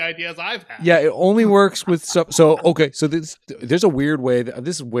any of the ideas I've had. Yeah, it only works with stuff. So okay, so there's a weird way.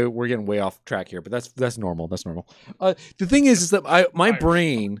 This is way we're getting way off track here, but that's normal. That's normal. The thing is that my Irish.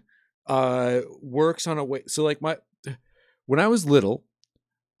 brain works on a way. So like when I was little,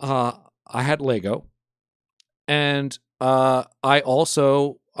 I had Lego, and I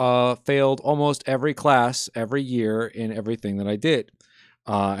also failed almost every class every year in everything that I did.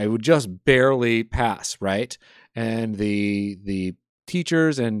 I would just barely pass, right? And the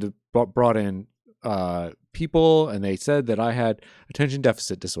teachers and brought in people, and they said that I had attention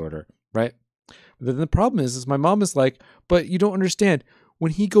deficit disorder, right? But then the problem is my mom is like, but you don't understand.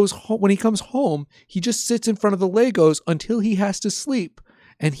 When he goes home, when he comes home, he just sits in front of the Legos until he has to sleep.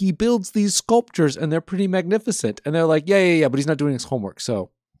 And he builds these sculptures, and they're pretty magnificent. And they're like, yeah, but he's not doing his homework. So,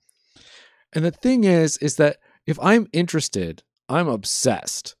 and the thing is that if I'm interested, I'm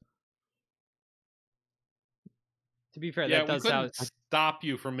obsessed. To be fair, Yeah, that we does couldn't sound. stop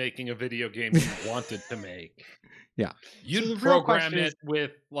you from making a video game you wanted to make. Yeah. You'd So the real program question it is-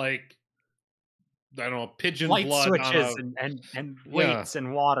 with like, I don't know, pigeon Light blood switches on and Yeah. weights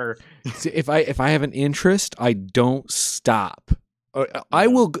and water. See, if I have an interest, I don't stop. I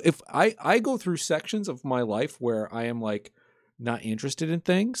will if I go through sections of my life where I am like not interested in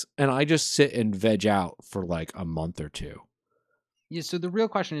things, and I just sit and veg out for like a month or two. Yeah, so the real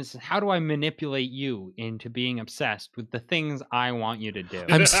question is, how do I manipulate you into being obsessed with the things I want you to do?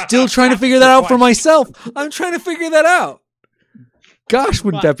 I'm still trying to figure that out for myself. I'm trying to figure that out. Gosh,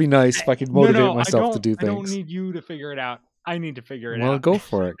 wouldn't that be nice if I could motivate myself to do I don't things? need you to figure it out. I need to figure it Well, out. go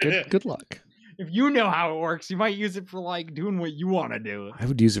for it. Good luck. If you know how it works, you might use it for like doing what you want to do. I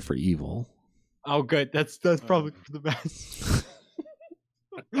would use it for evil. Oh, good. That's probably for the best.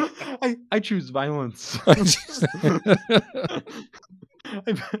 I choose violence.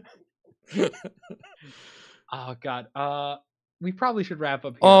 Oh God. We probably should wrap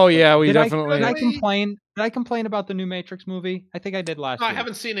up here. Oh but yeah, we did definitely. Did I complain? Did I complain about the new Matrix movie? I think I did last No, I week.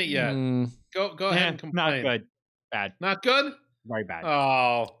 haven't seen it yet. Mm, Go ahead and complain. Not good. Bad. Not good? Very bad.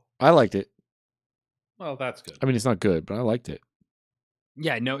 Oh, I liked it. well, that's good. I mean, it's not good, but I liked it.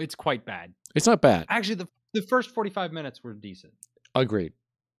 Yeah, no, it's quite bad. It's not bad. Actually, the first 45 minutes were decent. Agreed.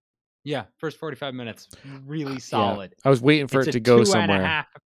 Yeah, first 45 minutes really solid. I was waiting for It's it a to go 2.5 somewhere.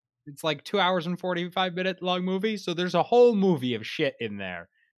 It's like 2 hours and 45-minute long movie. So there's a whole movie of shit in there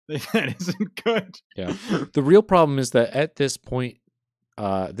that isn't good. Yeah. The real problem is that at this point,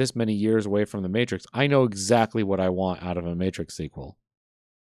 this many years away from the Matrix, I know exactly what I want out of a Matrix sequel.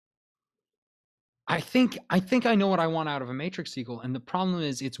 I think I know what I want out of a Matrix sequel, and the problem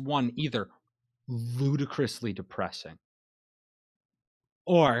is it's one either ludicrously depressing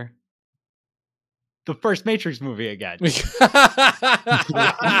or the first Matrix movie again.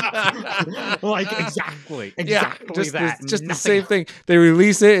 Like exactly just that. just the Nothing same else. thing. They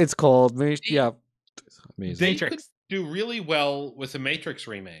release it. It's called yeah, amazing. They could Matrix. do really well with a Matrix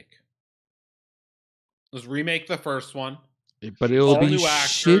remake. Let's remake the first one. But it'll all be new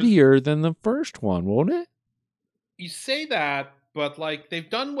actors. shittier than the first one, won't it? You say that, but like they've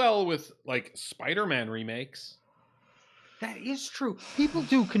done well with like Spider-Man remakes. That is true. People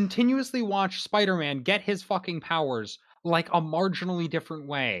do continuously watch Spider-Man get his fucking powers like a marginally different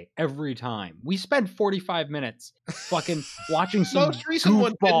way every time. We spend 45 minutes fucking watching some Most recent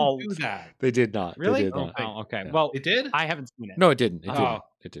one goofballs. didn't do that. They did not. Really? They did not. Oh, okay. Yeah. Well, It did? I haven't seen it. No, it didn't. It Oh. didn't.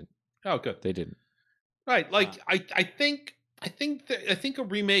 It didn't. Oh, good. They didn't. Right. Like I think a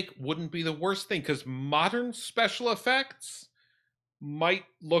remake wouldn't be the worst thing because modern special effects might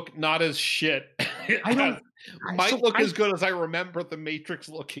look not as shit. I don't- might so look I- as good as I remember the Matrix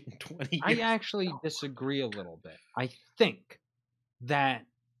looking 20 I years. actually disagree a little bit. I think that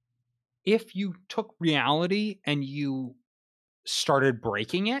if you took reality and you started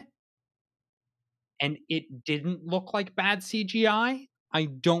breaking it and it didn't look like bad CGI, I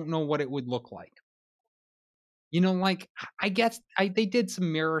don't know what it would look like. You know, like I guess they did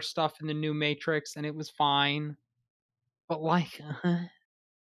some mirror stuff in the new Matrix and it was fine. But like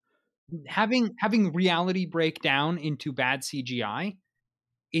having reality break down into bad CGI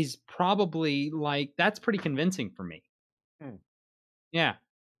is probably like that's pretty convincing for me. Hmm. Yeah.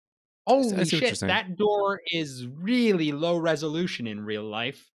 Holy I see what you're shit, saying. that door is really low resolution in real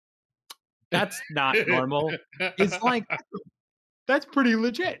life. That's not normal. It's like that's pretty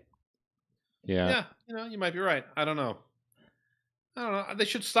legit. Yeah. yeah, you might be right. I don't know. They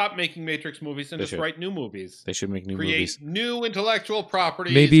should stop making Matrix movies and They just should. write new movies. They should make new Create movies new intellectual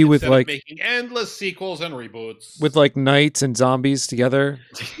properties. Maybe with, instead of like- making endless sequels and reboots. with like knights and zombies together.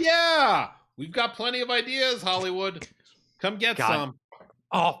 Yeah, we've got plenty of ideas, Hollywood. Come get God. some.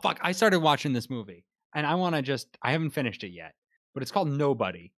 Oh fuck, I started watching this movie and I want to I haven't finished it yet, but it's called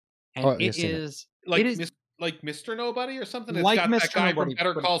Nobody. And Oh, it yes, seen it. is Like it is like Mr. Nobody or something. It's Like got that Mr. guy Nobody, from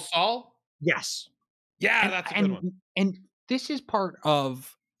Better but- Call Saul. yes. Yeah, that's a good one. And this is part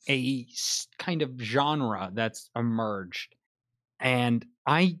of a kind of genre that's emerged. And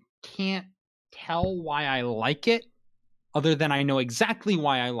I can't tell why I like it, other than I know exactly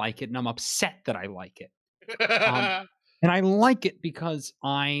why I like it, and I'm upset that I like it. And I like it because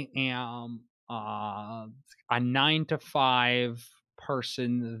I am a 9-to-5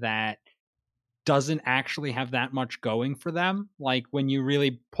 person that doesn't actually have that much going for them. Like when you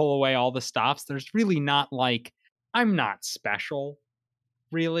really pull away all the stops, there's really not like I'm not special,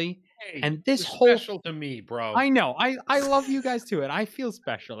 really. Hey, and this you're whole- special to me, bro. I know. I love you guys too, and I feel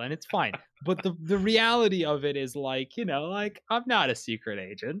special, and it's fine. But the reality of it is like, you know, like I'm not a secret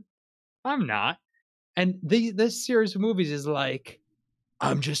agent. I'm not. And this series of movies is like,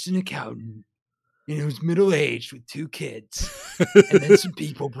 I'm just an accountant, and who's middle aged with 2 kids, and then some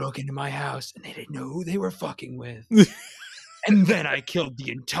people broke into my house, and they didn't know who they were fucking with. And then I killed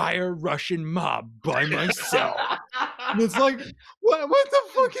the entire Russian mob by myself. And it's like, what the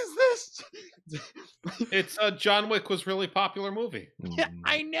fuck is this? It's John Wick was a really popular movie. Yeah,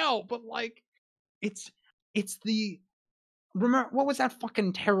 I know, but like, it's the remember what was that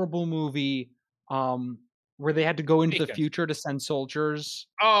fucking terrible movie where they had to go into the Taken. future to send soldiers?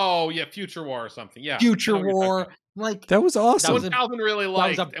 Oh yeah, Future War or something. Yeah, Future I know what you're talking War, about. like That was awesome. was One a- Calvin really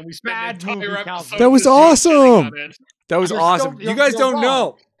was liked, a and we spent bad the entire movie, episode. Calvin. That was just shitting awesome. on it. That was You're awesome. still- You guys you're don't wrong.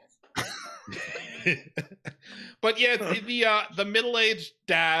 know. But yeah, the middle-aged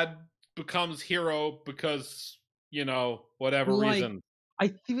dad becomes hero because whatever Like, reason. I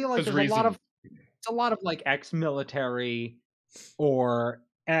feel like There's there's a lot of reasons. it's a lot of like ex-military or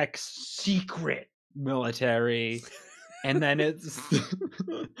ex-secret military, and then it's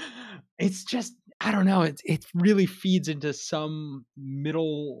just I don't know. It really feeds into some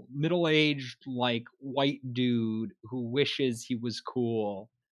middle-aged like white dude who wishes he was cool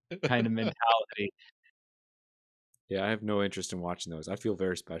kind of mentality. Yeah, I have no interest in watching those. I feel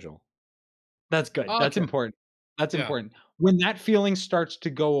very special. That's good. Oh, That's okay. important. That's Yeah. important. When that feeling starts to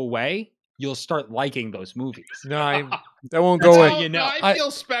go away, you'll start liking those movies. No, that won't That's go how away. you know. I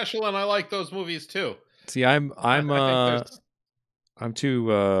feel special, and I like those movies too. See, I'm I think there's- I'm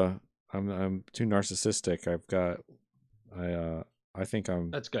too I'm too narcissistic. I think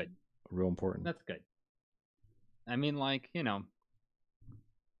I'm That's good. real important. That's good. I mean, like,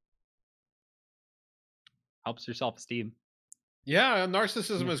 helps your self-esteem. Yeah,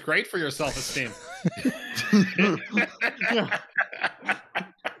 narcissism is great for your self-esteem.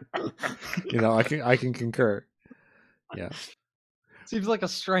 I can concur. Yeah. Seems like a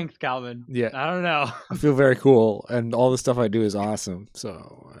strength, Calvin. Yeah. I don't know. I feel very cool, and all the stuff I do is awesome.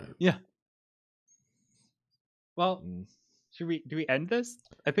 So Well, do we end this?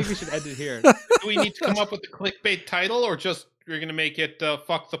 I think we should end it here. Do we need to come up with a clickbait title, or just you're going to make it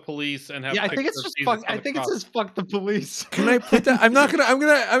 "fuck the police" and have? Yeah, I think it's just fuck. I think it says "fuck the police." Can I put that? I'm not gonna. I'm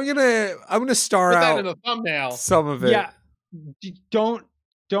gonna star Put out that in a thumbnail. some of it. Yeah.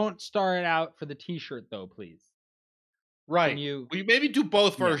 Don't star it out for the T-shirt though, please. Right. We maybe do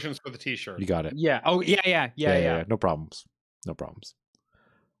both versions for the T-shirt. You got it. Yeah. Oh yeah. No problems. No problems.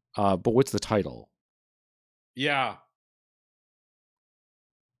 But what's the title? Yeah.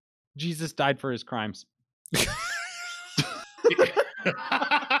 Jesus died for his crimes.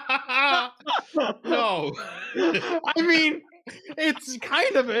 No. I mean, it's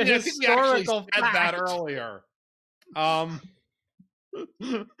kind of a historical said that fact. earlier.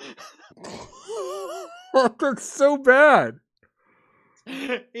 That's so bad.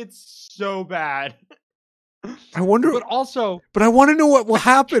 It's so bad. I wonder. But also, But I want to know what will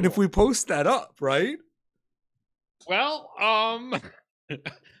happen if we post that up, right? Well,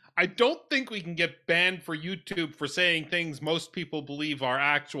 I don't think we can get banned for YouTube for saying things most people believe are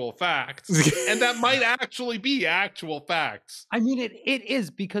actual facts, and that might actually be actual facts. I mean, it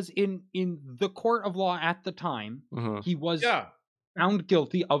is, because in the court of law at the time, he was found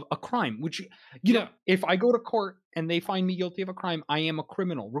guilty of a crime, which, you know, if I go to court and they find me guilty of a crime, I am a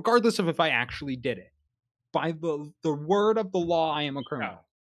criminal, regardless of if I actually did it. By the word of the law, I am a criminal.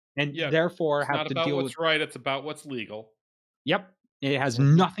 And therefore have to deal with... It's not about what's right, it's about what's legal. Yep. It has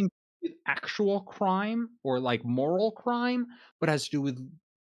nothing to do with actual crime or like moral crime, but has to do with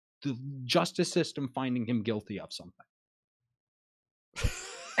the justice system finding him guilty of something.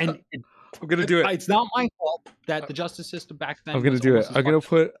 And I'm gonna do it. It's not my fault that the justice system back then. I'm gonna do it. I'm gonna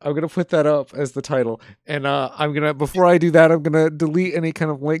put that up as the title, and I'm gonna, before I do that, I'm gonna delete any kind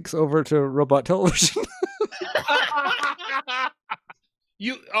of links over to Robot Television.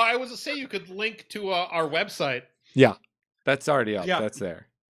 I was to say you could link to our website. Yeah, that's already up. Yeah. That's there.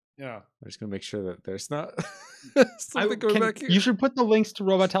 Yeah, I'm just gonna make sure that there's not something going back here. You should put the links to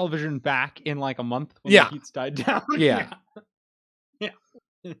Robot Television back in like a month when the heat's died down. Yeah.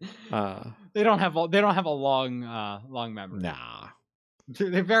 They don't have a long memory. Nah,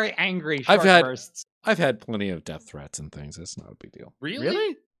 they're very angry. I've had plenty of death threats and things. It's not a big deal.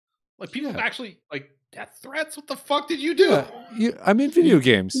 Really? Like people actually like death threats? What the fuck did you do? I'm in video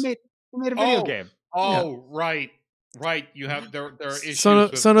games. You made a video game. Oh, right. You have there are issues. Son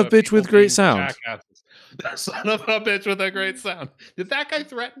of a bitch with great sound. Son of a bitch with a great sound. Did that guy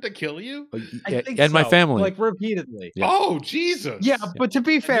threaten to kill you? I think and my family, like repeatedly. Yeah. Oh Jesus! Yeah, but to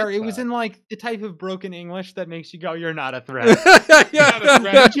be fair, it was in like the type of broken English that makes you go, "You're not a threat." You're not a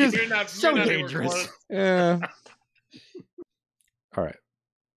threat. You're not so dangerous. Yeah. All right.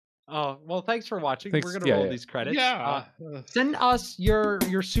 Oh well, thanks for watching. Thanks. We're gonna roll these credits. Yeah. Send us your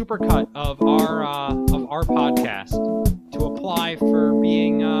supercut of our podcast to apply for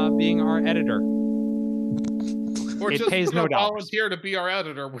being our editor. Or it just pays no volunteer to be our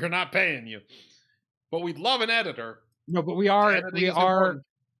editor. We're not paying you, but we'd love an editor. No, but we are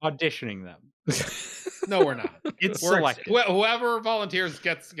auditioning them. No, we're not. It's selected. Whoever volunteers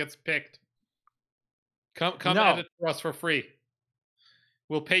gets picked. Come edit for us for free.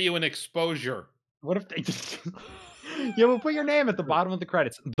 We'll pay you an exposure. What if they... Yeah, we'll put your name at the bottom of the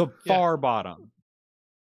credits. The far bottom.